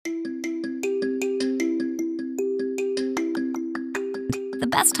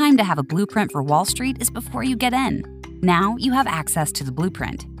best time to have a blueprint for Wall Street is before you get in. Now you have access to the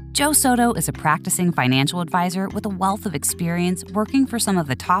blueprint. Joe Soto is a practicing financial advisor with a wealth of experience working for some of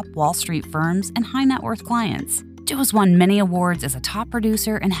the top Wall Street firms and high net worth clients. Joe has won many awards as a top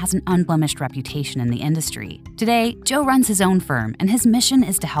producer and has an unblemished reputation in the industry. Today, Joe runs his own firm, and his mission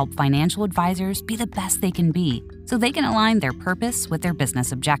is to help financial advisors be the best they can be so they can align their purpose with their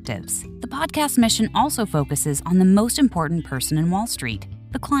business objectives. The podcast mission also focuses on the most important person in Wall Street,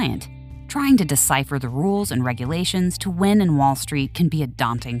 the client. Trying to decipher the rules and regulations to win in Wall Street can be a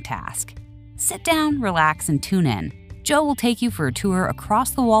daunting task. Sit down, relax, and tune in. Joe will take you for a tour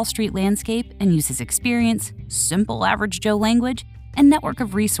across the Wall Street landscape and use his experience, simple average Joe language, and network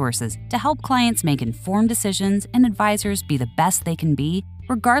of resources to help clients make informed decisions and advisors be the best they can be,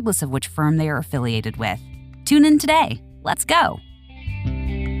 regardless of which firm they are affiliated with. Tune in today. Let's go.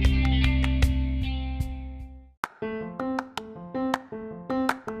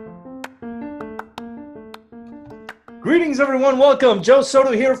 Greetings, everyone. Welcome. Joe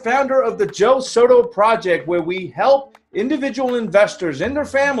Soto here, founder of the Joe Soto Project, where we help individual investors and their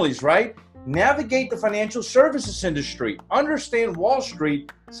families, right, navigate the financial services industry, understand Wall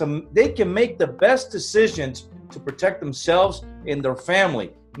Street so they can make the best decisions to protect themselves and their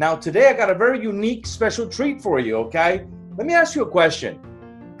family. Now, today I got a very unique special treat for you, okay? Let me ask you a question.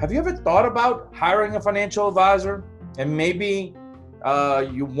 Have you ever thought about hiring a financial advisor? And maybe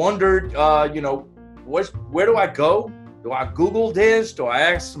you wondered, where do I go? Do I Google this? Do I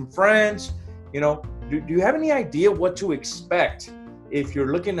ask some friends? Do you have any idea what to expect if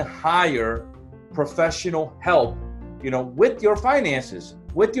you're looking to hire professional help, with your finances,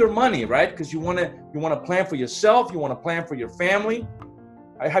 with your money, right? Because you want to plan for yourself, you want to plan for your family.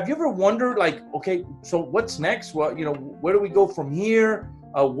 Have you ever wondered, okay, so what's next? Well, where do we go from here?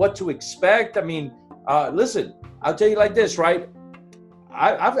 What to expect? I mean, listen, I'll tell you like this, right?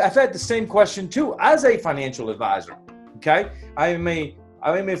 I've had the same question too as a financial advisor. Okay, I'm a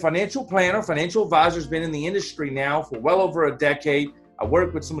financial planner, financial advisor. Has been in the industry now for well over a decade. I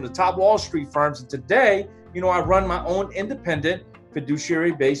work with some of the top Wall Street firms, and today, I run my own independent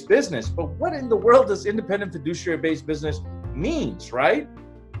fiduciary-based business. But what in the world does independent fiduciary-based business means, right?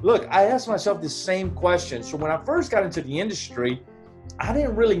 Look, I asked myself the same question. So when I first got into the industry, I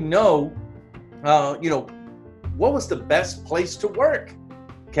didn't really know, what was the best place to work.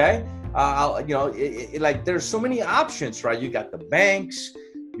 Okay. There's so many options, right? You got the banks,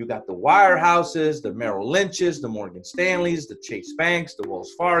 you got the wirehouses, the Merrill Lynches, the Morgan Stanleys, the Chase Banks, the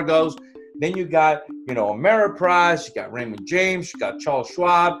Wells Fargos. Then you got, Ameriprise, you got Raymond James, you got Charles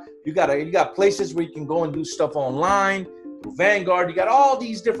Schwab. You got places where you can go and do stuff online, through Vanguard. You got all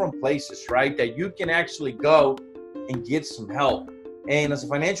these different places, right, that you can actually go and get some help. And as a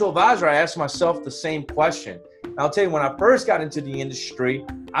financial advisor, I asked myself the same question. I'll tell you, when I first got into the industry,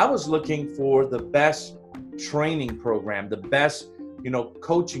 I was looking for the best training program, the best,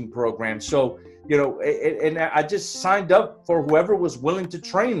 coaching program. So, and I just signed up for whoever was willing to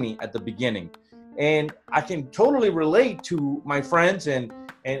train me at the beginning. And I can totally relate to my friends and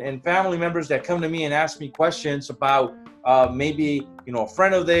family members that come to me and ask me questions about maybe, a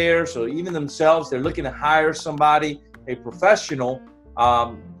friend of theirs, or even themselves. They're looking to hire somebody, a professional,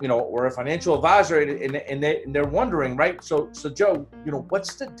 or a financial advisor, and they're wondering, right? So Joe,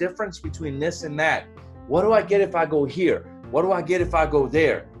 what's the difference between this and that? What do I get if I go here? What do I get if I go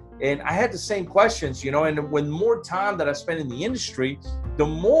there? And I had the same questions, and when more time that I spent in the industry, the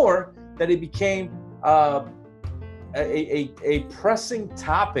more that it became a pressing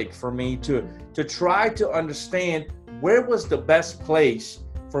topic for me to try to understand where was the best place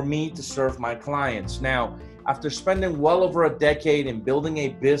for me to serve my clients. Now, after spending well over a decade in building a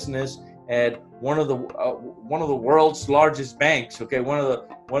business at one of the world's largest banks, definitely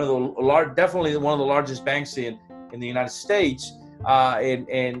one of the largest banks in the United States,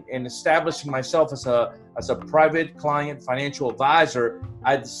 and establishing myself as a private client financial advisor,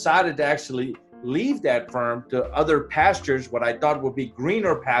 I decided to actually leave that firm to other pastures, what I thought would be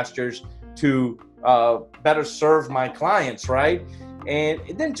greener pastures, to better serve my clients, right? And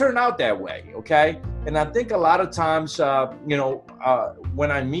it didn't turn out that way, okay? And I think a lot of times,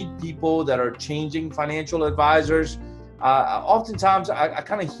 when I meet people that are changing financial advisors, oftentimes I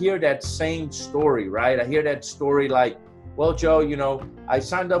kind of hear that same story, right? I hear that story like, well, Joe, I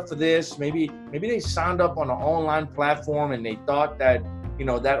signed up for this. Maybe they signed up on an online platform and they thought that,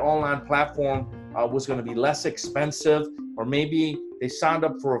 that online platform was going to be less expensive, or maybe they signed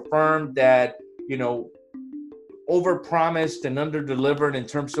up for a firm that, overpromised and underdelivered in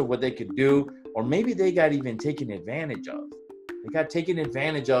terms of what they could do, or maybe they got even taken advantage of. They got taken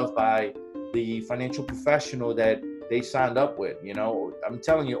advantage of by the financial professional that they signed up with. I'm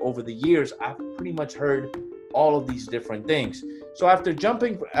telling you, over the years, I've pretty much heard all of these different things. So after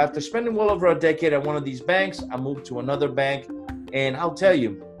spending well over a decade at one of these banks, I moved to another bank. And I'll tell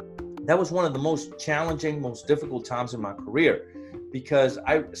you, that was one of the most challenging, most difficult times in my career, because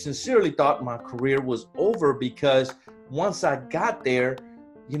I sincerely thought my career was over, because once I got there,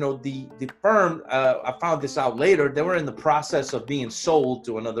 the firm, I found this out later, they were in the process of being sold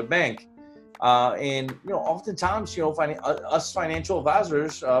to another bank. And oftentimes, us financial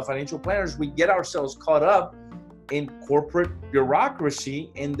advisors, financial planners, we get ourselves caught up in corporate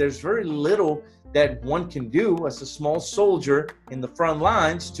bureaucracy, and there's very little that one can do as a small soldier in the front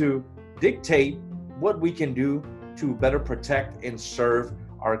lines to dictate what we can do to better protect and serve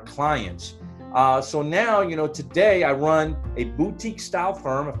our clients. So now, today I run a boutique style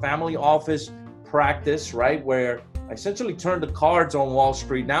firm, a family office practice, right, where I essentially turn the cards on Wall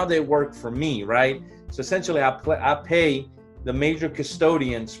Street. Now they work for me, right? So essentially I pay the major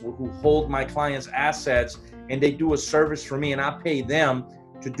custodians who hold my clients' assets, and they do a service for me, and I pay them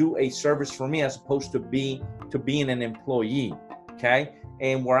to do a service for me as opposed to being an employee, okay?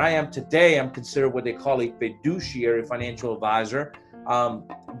 And where I am today, I'm considered what they call a fiduciary financial advisor. I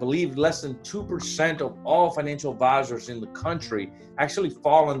believe less than 2% of all financial advisors in the country actually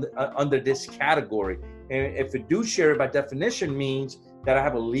fall under this category. And a fiduciary, by definition, means that I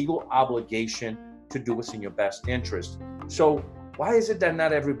have a legal obligation to do what's in your best interest. So why is it that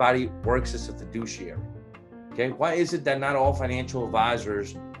not everybody works as a fiduciary? Okay, why is it that not all financial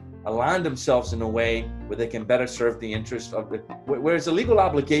advisors align themselves in a way where they can better serve the interest of where it's a legal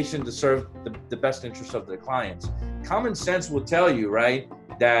obligation to serve the best interest of their clients? Common sense will tell you, right,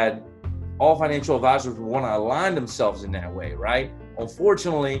 that all financial advisors want to align themselves in that way, right?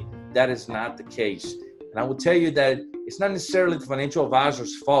 Unfortunately, that is not the case. And I will tell you that it's not necessarily the financial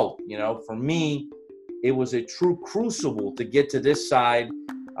advisor's fault. For me, it was a true crucible to get to this side,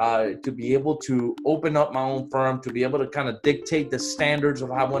 to be able to open up my own firm, to be able to kind of dictate the standards of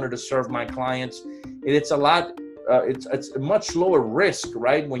how I wanted to serve my clients. And it's a much lower risk,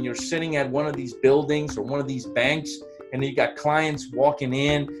 right? When you're sitting at one of these buildings or one of these banks, and you got clients walking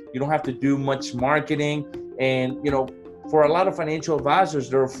in, you don't have to do much marketing. And, for a lot of financial advisors,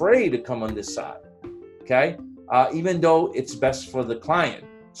 they're afraid to come on this side, okay? Even though it's best for the client.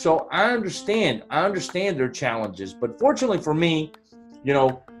 So I understand their challenges, but fortunately for me,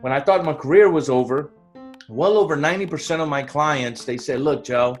 when I thought my career was over, well over 90% of my clients, they said, look,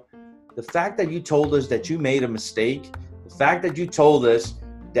 Joe, the fact that you told us that you made a mistake, the fact that you told us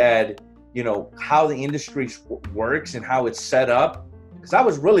that, how the industry works and how it's set up, because I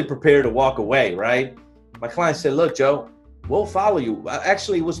was really prepared to walk away, right? My clients said, look, Joe, we'll follow you.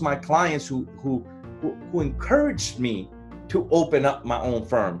 Actually, it was my clients who encouraged me to open up my own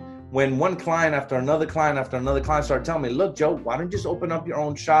firm. When one client after another client after another client started telling me, look, Joe, why don't you just open up your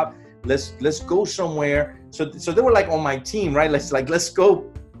own shop? Let's go somewhere. So they were like on my team, right? Let's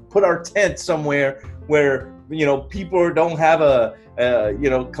go put our tent somewhere where, people don't have a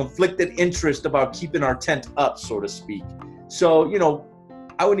conflicted interest about keeping our tent up, so to speak. So,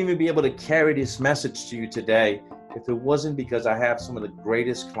 I wouldn't even be able to carry this message to you today if it wasn't because I have some of the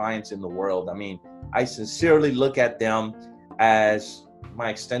greatest clients in the world. I mean, I sincerely look at them as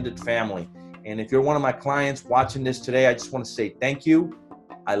my extended family. And if you're one of my clients watching this today, I just want to say thank you.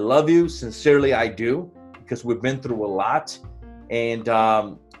 I love you. Sincerely, I do, because we've been through a lot. And,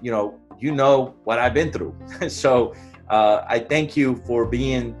 you know what I've been through. So I thank you for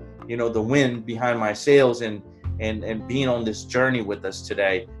being, the wind behind my sails and being on this journey with us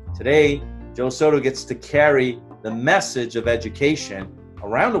today. Today, Joe Soto gets to carry the message of education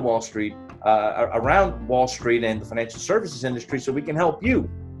around Wall Street and the financial services industry, so we can help you.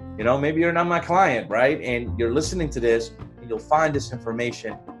 Maybe you're not my client, right? And you're listening to this, and you'll find this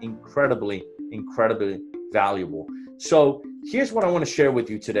information incredibly, incredibly valuable. So here's what I want to share with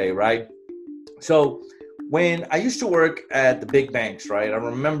you today, right? So when I used to work at the big banks, right? I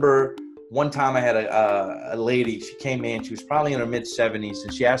remember one time I had a lady, she came in, she was probably in her mid-70s,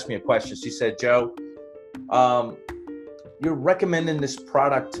 and she asked me a question. She said, Joe, you're recommending this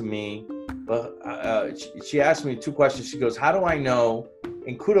product to me, but she asked me two questions. She goes, how do I know,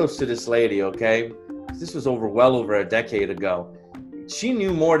 and kudos to this lady, okay? This was well over a decade ago. She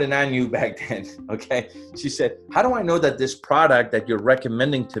knew more than I knew back then, okay? She said, how do I know that this product that you're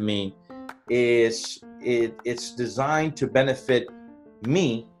recommending to me it's designed to benefit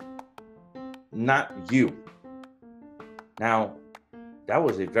me, not you? Now, that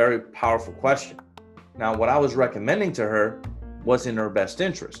was a very powerful question. Now, what I was recommending to her was in her best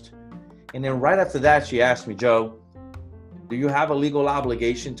interest. And then right after that, she asked me, Joe, do you have a legal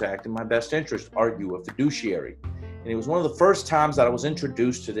obligation to act in my best interest? Are you a fiduciary? And it was one of the first times that I was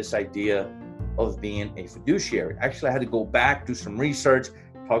introduced to this idea of being a fiduciary. Actually, I had to go back, do some research,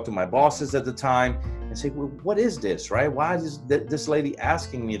 talk to my bosses at the time and say, well, what is this, right? Why is this lady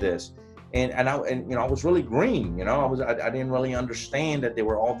asking me this? And I was really green, I didn't really understand that there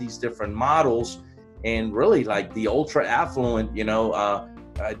were all these different models, and really like the ultra affluent,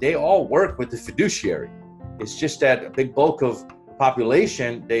 they all work with the fiduciary. It's just that a big bulk of the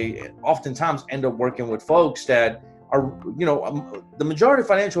population, they oftentimes end up working with folks that are, the majority of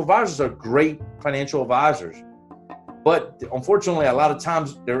financial advisors are great financial advisors, but unfortunately, a lot of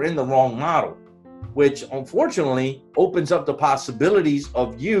times they're in the wrong model, which unfortunately opens up the possibilities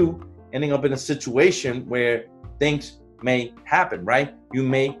of you ending up in a situation where things may happen, right? You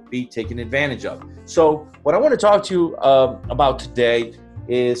may be taken advantage of. So what I want to talk to you about today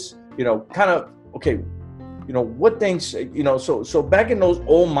is, what things, so back in those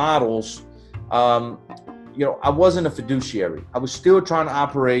old models, I wasn't a fiduciary. I was still trying to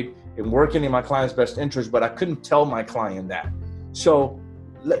operate and working in my client's best interest, but I couldn't tell my client that. So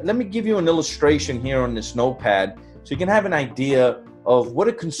let me give you an illustration here on this notepad so you can have an idea of what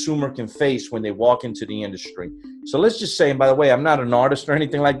a consumer can face when they walk into the industry. So let's just say, and by the way, I'm not an artist or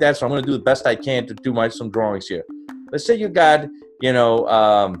anything like that, so I'm going to do the best I can to do some drawings here. Let's say you got,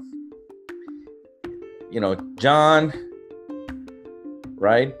 John,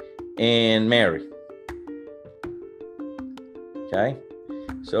 right, and Mary. Okay,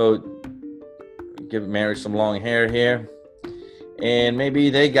 so give Mary some long hair here, and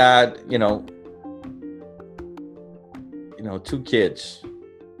maybe they got, two kids,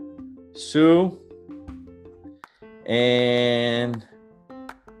 Sue and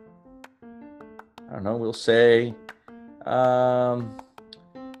I don't know, we'll say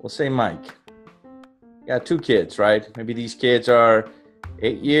Mike. Got two kids, right? Maybe these kids are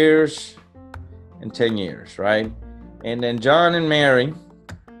 8 years and 10 years, right? And then John and Mary,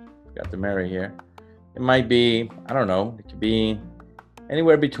 got the Mary here. It might be, I don't know, it could be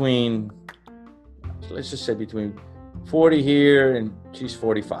anywhere between, let's just say between 40 here and she's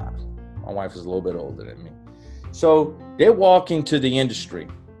 45. My wife is a little bit older than me. So they're walking to the industry,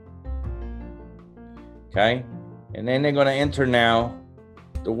 okay? And then they're going to enter now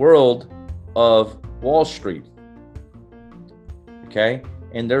the world of Wall Street, okay?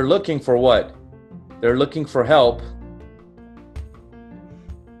 And they're looking for what? They're looking for help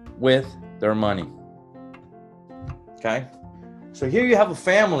with their money, okay? So here you have a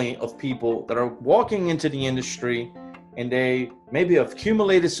family of people that are walking into the industry, and they maybe have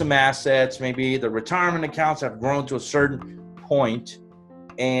accumulated some assets, maybe the retirement accounts have grown to a certain point,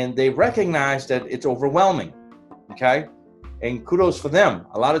 and they recognize that it's overwhelming, okay? And kudos for them.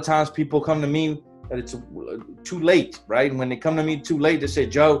 A lot of times people come to me that it's too late, right? And when they come to me too late, they say,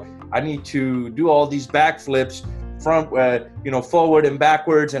 Joe, I need to do all these backflips forward and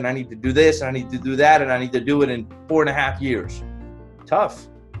backwards, and I need to do this, and I need to do that, and I need to do it in 4.5 years. Tough.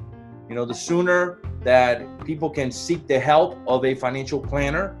 The sooner that people can seek the help of a financial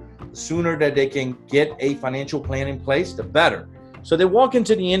planner, the sooner that they can get a financial plan in place, the better. So they walk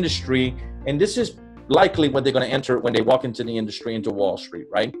into the industry, and this is likely what they're going to enter when they walk into the industry, into Wall Street,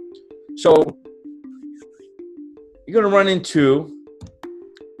 right? So you're going to run into,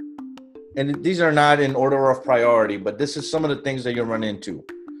 and these are not in order of priority, but this is some of the things that you'll run into.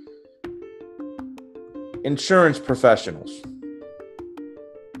 Insurance professionals.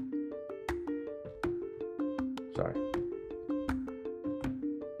 Sorry.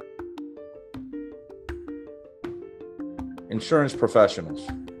 Insurance professionals.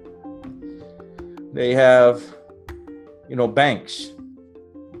 They have, banks.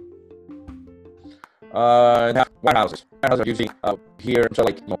 Warehouses. Warehouses are usually here, so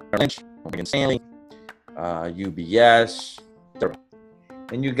like Merrill Lynch, Morgan Stanley, UBS, etc.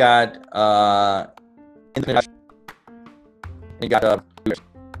 And you got independent. And you got you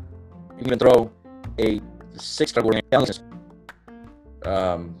can even throw a 6-star analysis.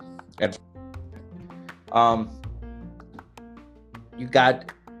 You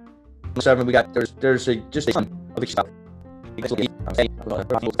got 7. We got there's just a ton of stuff.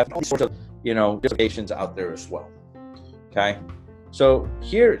 All sorts of different out there as well. Okay, so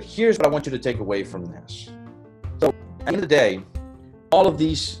here's what I want you to take away from this. So at the end of the day, all of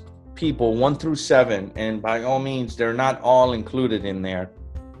these people 1 through 7, and by all means they're not all included in there,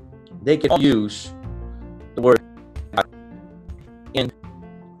 they can use the word in.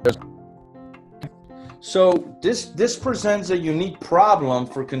 So this presents a unique problem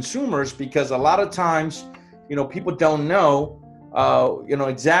for consumers, because a lot of times people don't know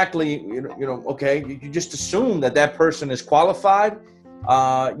exactly, okay, you just assume that person is qualified.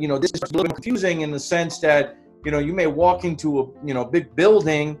 This is a little confusing in the sense that, you may walk into a big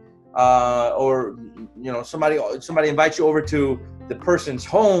building, or somebody invites you over to the person's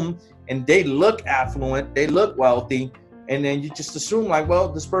home, and they look affluent, they look wealthy, and then you just assume like, well,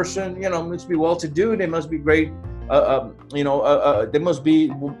 this person, must be well-to-do, they must be great, they must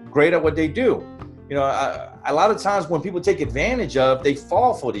be great at what they do. A lot of times when people take advantage of, they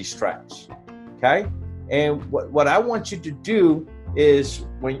fall for these traps. Okay, and what I want you to do is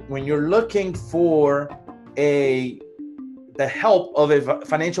when you're looking for the help of a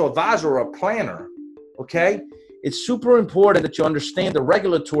financial advisor or a planner, okay, it's super important that you understand the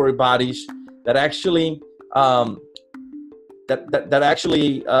regulatory bodies that actually what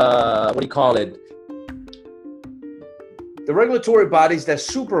do you call it? The regulatory bodies that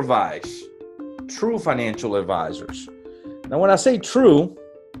supervise true financial advisors. Now, when I say true,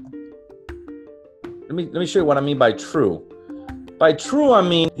 let me show you what I mean by true. By true, I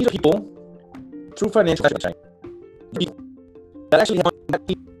mean these are people, true financial advisors, that actually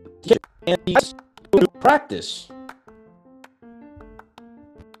have to practice.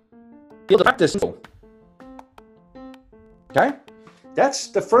 Be able to practice. Okay? That's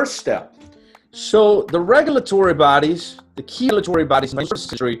the first step. So the regulatory bodies, the key regulatory bodies in the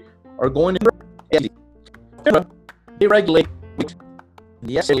industry are going to they regulate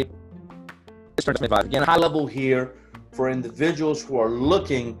the SA. Again, high level here for individuals who are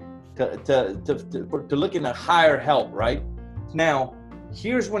looking to looking at higher help, right? Now,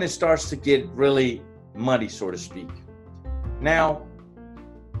 here's when it starts to get really muddy, so to speak. Now,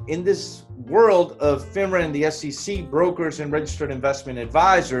 in this world of FINRA and the SEC, brokers and registered investment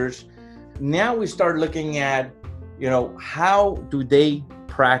advisors, now we start looking at, how do they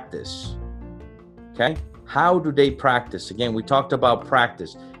practice? Okay? How do they practice? Again, we talked about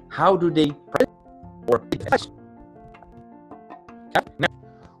practice. How do they practice? Now,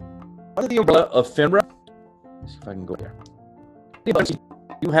 under the umbrella of FINRA, let's see if I can go there.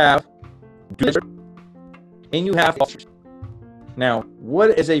 You have and you have. Now,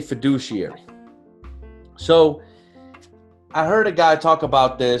 what is a fiduciary? So, I heard a guy talk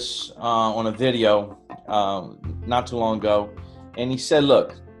about this on a video not too long ago, and he said,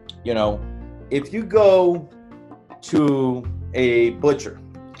 "Look, if you go to a butcher,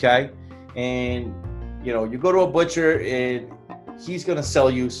 okay, and you go to a butcher and he's going to sell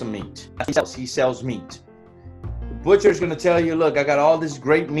you some meat. He sells meat. The butcher's going to tell you, look, I got all this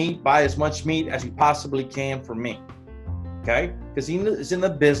great meat. Buy as much meat as you possibly can for me. Okay? Because he is in the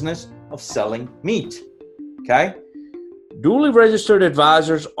business of selling meat. Okay? Duly registered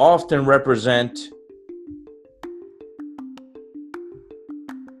advisors often represent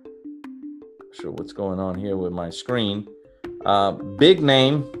not sure what's going on here with my screen. Big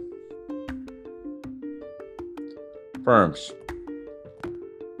name firms.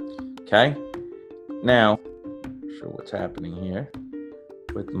 Okay, now, not sure what's happening here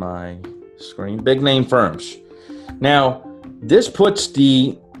with my screen. Big name firms. Now, this puts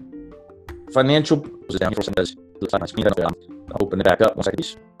the financial down here. I'll open it back up. 1 second,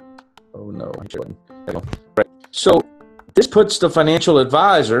 please. Oh no, there we go. Right. So this puts the financial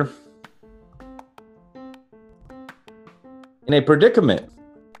advisor in a predicament,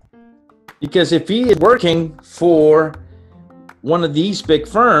 because if he is working for one of these big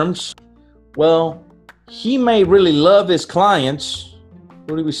firms, well, he may really love his clients.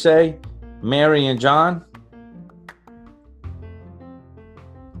 What do we say? Mary and John.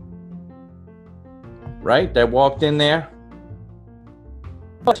 Right? That walked in there.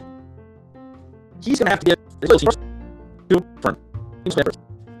 But he's going to have to get this to firm.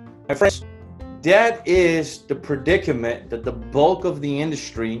 My friends, that is the predicament that the bulk of the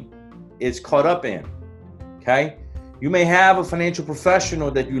industry is caught up in. Okay? You may have a financial professional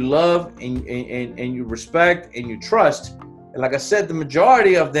that you love and you respect and you trust. And like I said, the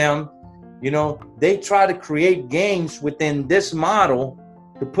majority of them, they try to create games within this model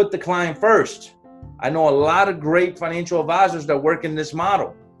to put the client first. I know a lot of great financial advisors that work in this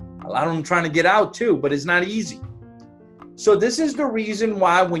model. A lot of them trying to get out too, but it's not easy. So this is the reason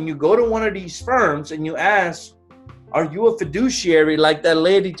why when you go to one of these firms and you ask, are you a fiduciary, like that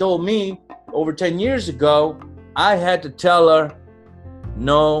lady told me over 10 years ago, I had to tell her,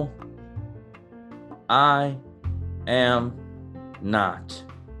 no, I am not.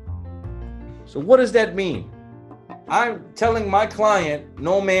 So what does that mean? I'm telling my client,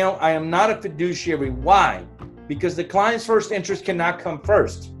 no, ma'am, I am not a fiduciary. Why? Because the client's first interest cannot come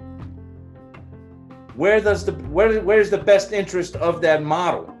first. Where's the best interest of that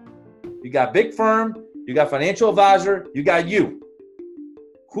model? You got big firm, you got financial advisor, you got you.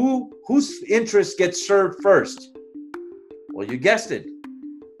 Whose interest gets served first? Well, you guessed it,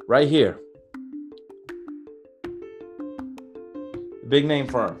 right here. big name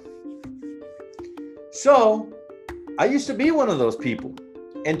firm. So I used to be one of those people.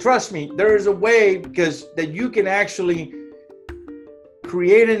 And trust me, there is a way that you can actually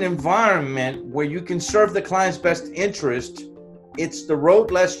create an environment where you can serve the client's best interest. It's the road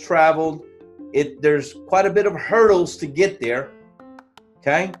less traveled. There's quite a bit of hurdles to get there.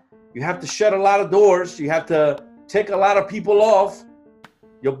 Okay? You have to shut a lot of doors. You have to take a lot of people off.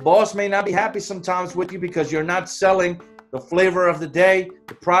 Your boss may not be happy sometimes with you because you're not selling the flavor of the day,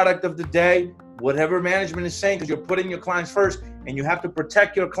 the product of the day, whatever management is saying, because you're putting your clients first, and you have to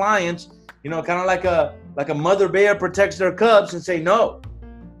protect your clients, kind of like a mother bear protects their cubs, and say, no,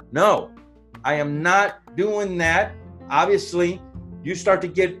 I am not doing that. Obviously, you start to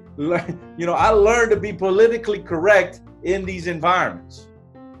get, I learned to be politically correct in these environments.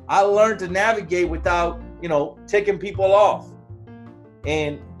 I learned to navigate without, taking people off.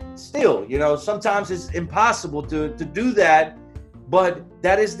 And still, sometimes it's impossible to do that, but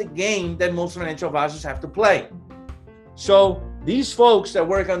that is the game that most financial advisors have to play. So these folks that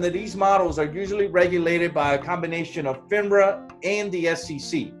work under these models are usually regulated by a combination of FINRA and the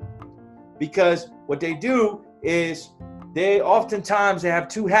SEC, because what they do is they have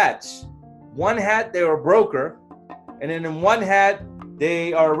two hats. One hat, they're a broker, and then in one hat,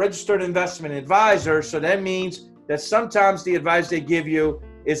 they are a registered investment advisor. So that means that sometimes the advice they give you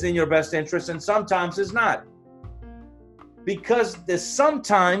is in your best interest and sometimes it's not. Because there's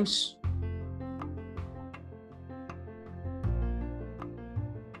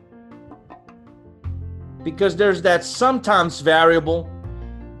that sometimes variable,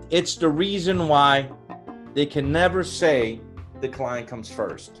 it's the reason why they can never say the client comes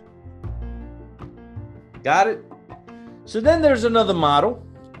first. Got it? So then there's another model.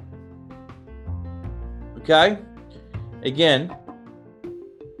 Okay? Again,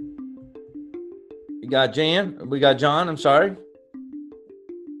 we got John,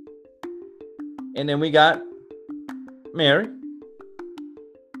 and then we got Mary,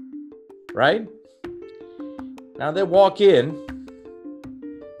 right? Now they walk into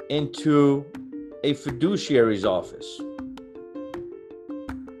a fiduciary's office.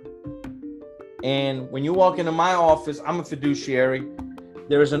 And when you walk into my office, I'm a fiduciary.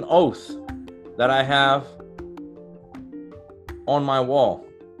 There is an oath that I have on my wall.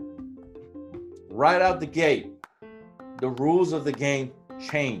 Right out the gate, the rules of the game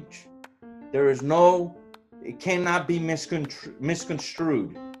change. It cannot be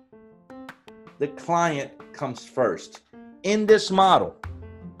misconstrued. The client comes first. In this model,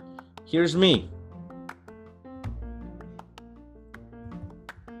 here's me.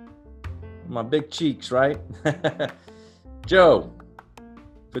 My big cheeks, right? Joe,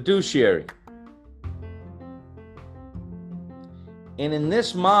 fiduciary. And in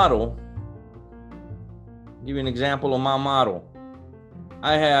this model, I'll give you an example of my model.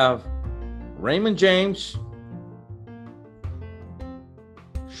 I have Raymond James,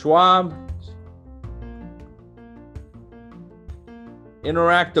 Schwab,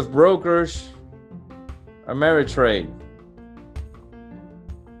 Interactive Brokers, Ameritrade.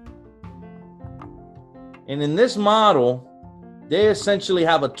 And in this model, they essentially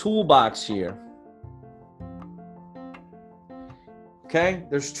have a toolbox here. Okay,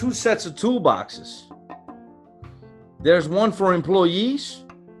 there's two sets of toolboxes. There's one for employees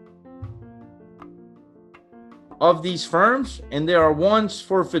of these firms, and there are ones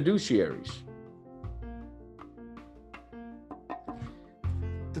for fiduciaries.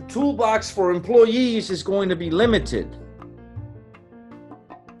 The toolbox for employees is going to be limited.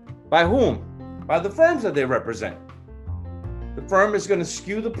 By whom? By the firms that they represent. The firm is going to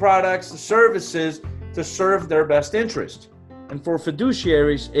skew the products, the services to serve their best interest. And for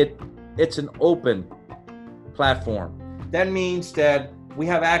fiduciaries, it's an open platform. That means that we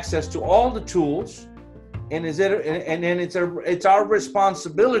have access to all the tools, and it's our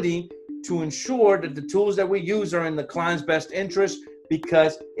responsibility to ensure that the tools that we use are in the client's best interest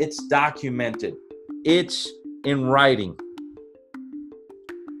because it's documented. It's in writing.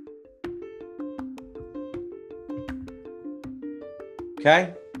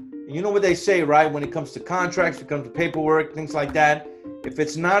 Okay? And you know what they say, right? When it comes to contracts, when it comes to paperwork, things like that, if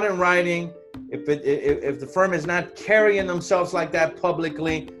it's not in writing, if the firm is not carrying themselves like that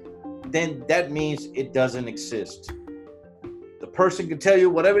publicly, then that means it doesn't exist. The person can tell you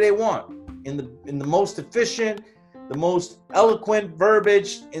whatever they want in the most efficient, the most eloquent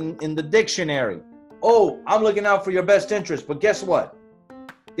verbiage in the dictionary. Oh, I'm looking out for your best interest. But guess what?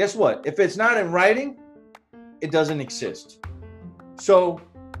 Guess what? If it's not in writing, it doesn't exist. So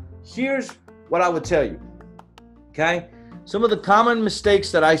here's what I would tell you. Okay? Some of the common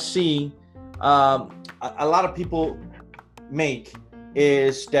mistakes that I see a lot of people make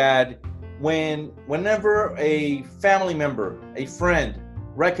is that whenever a family member, a friend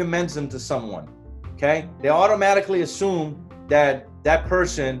recommends them to someone, okay, they automatically assume that that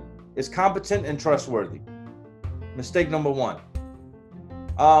person is competent and trustworthy. Mistake number one.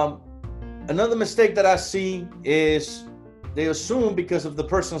 Another mistake that I see is they assume because of the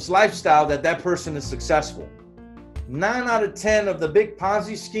person's lifestyle that that person is successful. 9 out of 10 of the big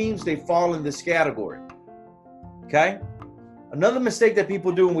Ponzi schemes, they fall in this category. Okay? Another mistake that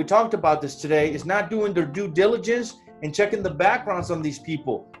people do, and we talked about this today, is not doing their due diligence and checking the backgrounds on these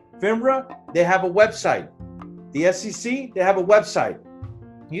people. FINRA, they have a website. The SEC, they have a website.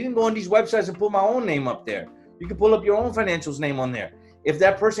 You can go on these websites and put my own name up there. You can pull up your own financials name on there. If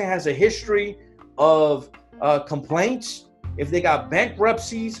that person has a history of complaints, if they got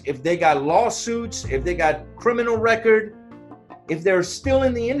bankruptcies, if they got lawsuits, if they got criminal record, if they're still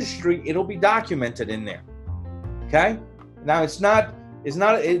in the industry, it'll be documented in there. Okay? Now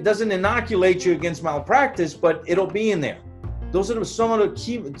it doesn't inoculate you against malpractice, but it'll be in there. Those are some of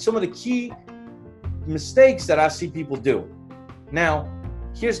the key mistakes that I see people do. Now,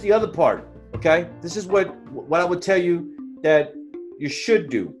 here's the other part, okay? This is what I would tell you that you should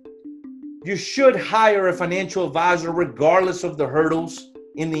do. You should hire a financial advisor regardless of the hurdles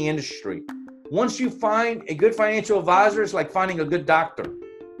in the industry. Once you find a good financial advisor, it's like finding a good doctor,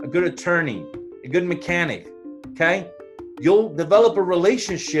 a good attorney, a good mechanic, okay? You'll develop a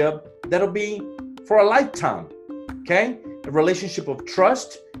relationship that'll be for a lifetime, okay? A relationship of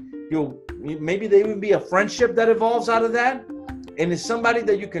trust. Maybe there will be a friendship that evolves out of that. And it's somebody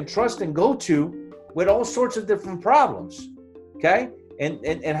that you can trust and go to with all sorts of different problems, okay?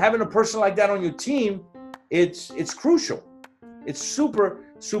 And having a person like that on your team, it's crucial. It's super,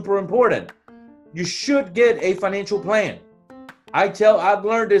 super important. You should get a financial plan. I've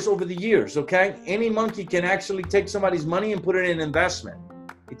learned this over the years, okay? Any monkey can actually take somebody's money and put it in an investment.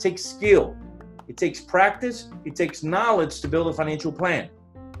 It takes skill. It takes practice. It takes knowledge to build a financial plan.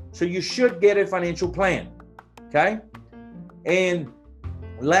 So you should get a financial plan, okay? And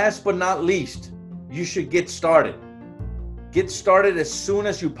last but not least, you should get started. Get started as soon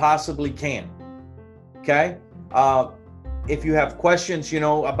as you possibly can, okay? If you have questions,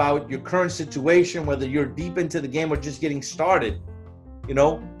 about your current situation, whether you're deep into the game or just getting started,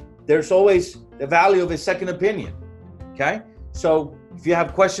 there's always the value of a second opinion, okay? So if you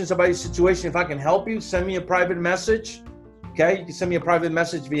have questions about your situation, if I can help you, send me a private message, okay? You can send me a private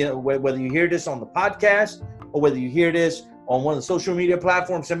message via whether you hear this on the podcast or whether you hear this on one of the social media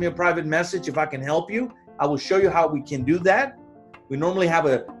platforms. Send me a private message. If I can help you, I will show you how we can do that. We normally have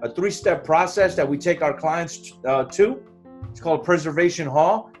a 3-step process that we take our clients to. It's called Preservation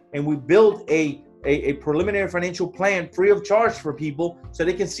Hall, and we build a preliminary financial plan free of charge for people so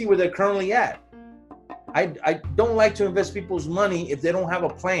they can see where they're currently at. I don't like to invest people's money if they don't have a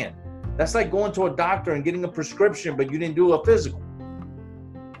plan. That's like going to a doctor and getting a prescription, but you didn't do a physical.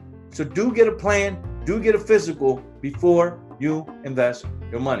 So do get a plan, do get a physical before you invest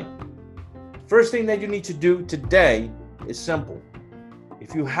your money. First thing that you need to do today is simple.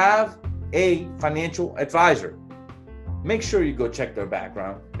 If you have a financial advisor, make sure you go check their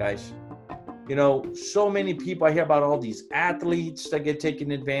background, guys. So many people, I hear about all these athletes that get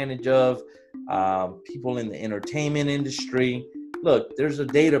taken advantage of, people in the entertainment industry. Look, there's a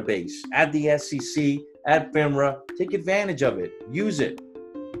database at the SEC, at FINRA. Take advantage of it. Use it.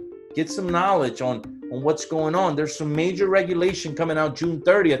 Get some knowledge on what's going on. There's some major regulation coming out June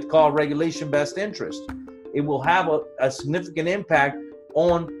 30th called Regulation Best Interest. It will have a significant impact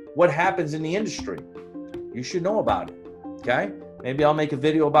on what happens in the industry. You should know about it, okay? Maybe I'll make a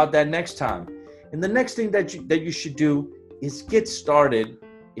video about that next time. And the next thing that you should do is get started.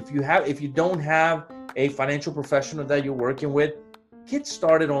 If you don't have a financial professional that you're working with, get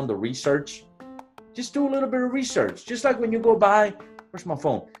started on the research. Just do a little bit of research. Just like when you go buy, where's my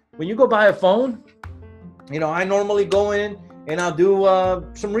phone? When you go buy a phone, I normally go in and I'll do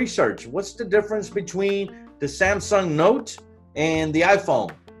some research. What's the difference between the Samsung Note and the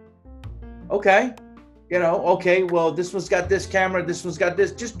iPhone? Okay. Well, this one's got this camera, this one's got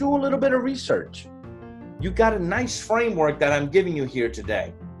this. Just do a little bit of research. You got a nice framework that I'm giving you here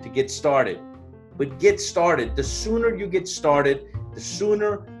today to get started. But get started. The sooner you get started, the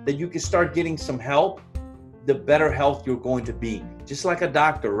sooner that you can start getting some help, the better health you're going to be. Just like a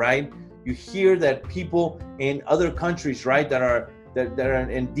doctor, right? You hear that people in other countries, right, that are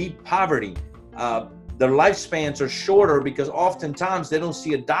in deep poverty, their lifespans are shorter because oftentimes they don't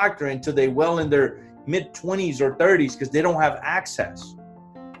see a doctor until they're well in their mid-20s or 30s because they don't have access.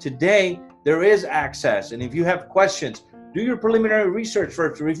 Today, there is access. And if you have questions, do your preliminary research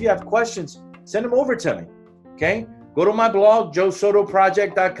first. Or if you have questions, send them over to me, okay? Go to my blog,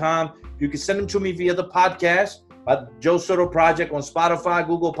 joesotoproject.com. You can send them to me via the podcast, Joe Soto Project on Spotify,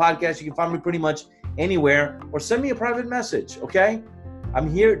 Google Podcasts. You can find me pretty much anywhere, or send me a private message, okay? I'm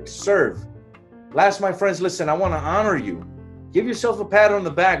here to serve. Last, my friends, listen, I want to honor you. Give yourself a pat on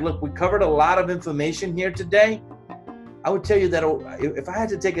the back. Look, we covered a lot of information here today. I would tell you that if I had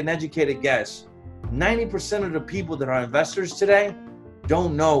to take an educated guess, 90% of the people that are investors today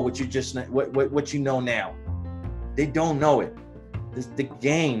don't know what you know now. They don't know it. The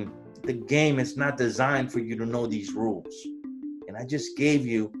game is not designed for you to know these rules. And I just gave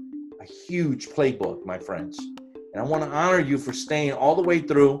you a huge playbook, my friends. And I want to honor you for staying all the way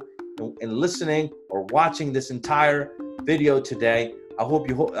through and listening or watching this entire video today. I hope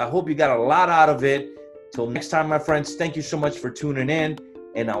you got a lot out of it. Till next time, my friends, thank you so much for tuning in,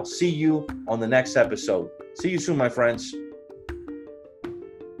 and I'll see you on the next episode. See you soon, my friends.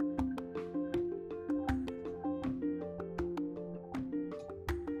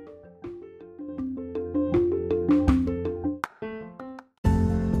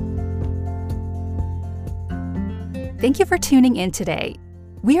 Thank you for tuning in today.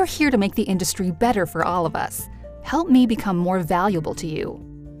 We are here to make the industry better for all of us. Help me become more valuable to you.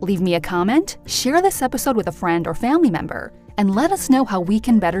 Leave me a comment, share this episode with a friend or family member, and let us know how we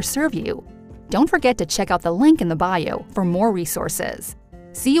can better serve you. Don't forget to check out the link in the bio for more resources.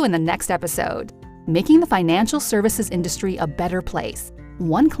 See you in the next episode. Making the financial services industry a better place,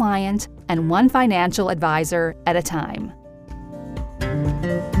 one client and one financial advisor at a time.